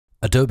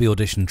Adobe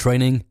Audition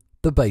Training,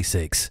 The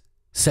Basics.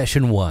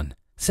 Session 1.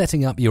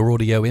 Setting up your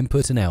audio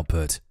input and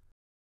output.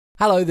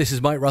 Hello, this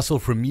is Mike Russell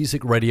from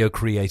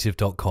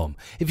musicradiocreative.com.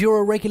 If you're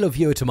a regular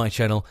viewer to my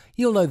channel,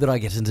 you'll know that I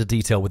get into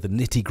detail with the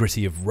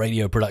nitty-gritty of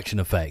radio production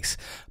effects.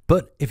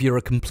 But if you're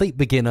a complete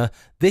beginner,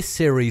 this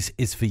series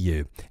is for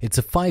you. It's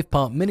a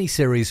 5-part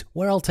mini-series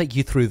where I'll take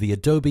you through the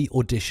Adobe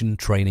Audition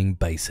Training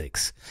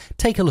Basics.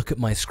 Take a look at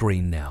my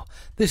screen now.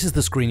 This is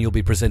the screen you'll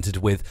be presented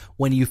with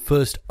when you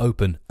first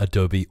open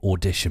Adobe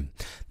Audition.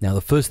 Now,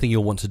 the first thing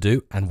you'll want to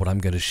do, and what I'm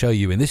going to show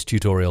you in this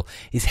tutorial,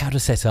 is how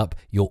to set up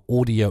your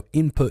audio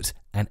input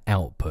and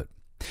output.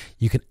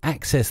 You can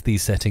access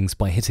these settings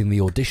by hitting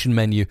the Audition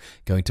menu,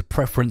 going to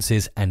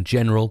Preferences and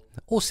General,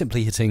 or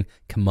simply hitting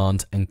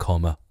Command and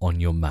Comma on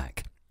your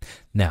Mac.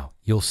 Now,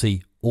 you'll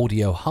see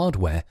Audio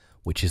Hardware,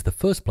 which is the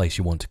first place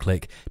you want to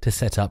click to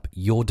set up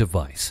your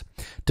device.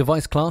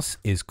 Device class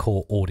is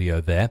Core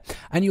Audio there,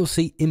 and you'll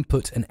see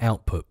Input and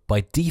Output.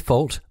 By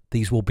default,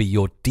 these will be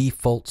your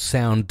default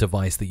sound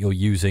device that you're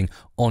using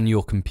on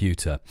your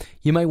computer.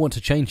 You may want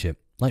to change it.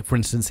 Like for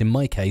instance, in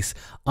my case,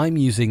 I'm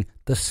using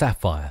the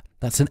Sapphire.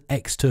 That's an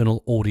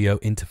external audio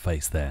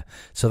interface there.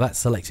 So that's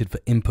selected for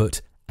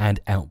input and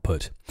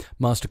output.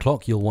 Master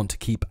clock you'll want to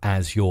keep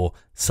as your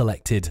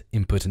selected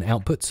input and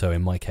output, so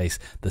in my case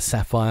the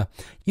Sapphire.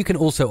 You can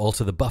also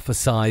alter the buffer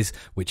size,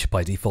 which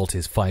by default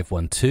is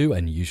 512,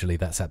 and usually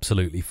that's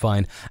absolutely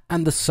fine,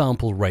 and the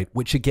sample rate,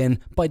 which again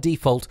by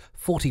default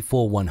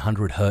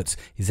 44/100 Hz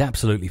is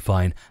absolutely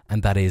fine,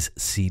 and that is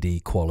CD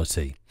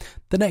quality.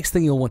 The next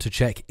thing you'll want to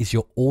check is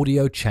your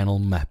audio channel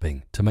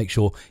mapping to make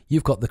sure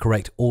you've got the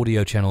correct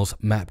audio channels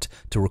mapped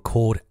to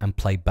record and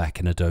play back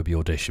in Adobe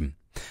Audition.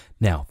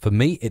 Now, for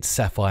me, it's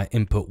Sapphire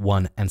Input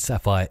 1 and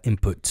Sapphire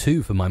Input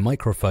 2 for my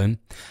microphone,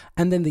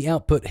 and then the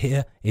output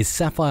here is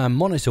Sapphire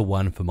Monitor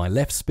 1 for my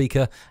left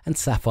speaker and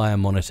Sapphire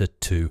Monitor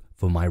 2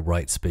 for my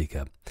right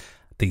speaker.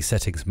 These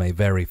settings may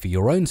vary for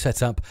your own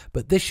setup,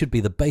 but this should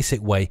be the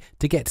basic way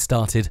to get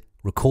started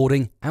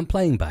recording and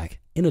playing back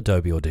in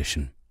Adobe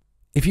Audition.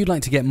 If you'd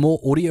like to get more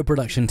audio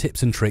production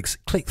tips and tricks,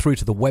 click through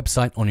to the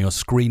website on your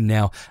screen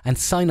now and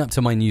sign up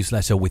to my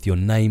newsletter with your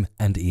name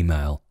and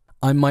email.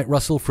 I'm Mike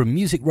Russell from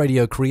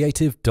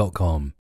musicradiocreative.com.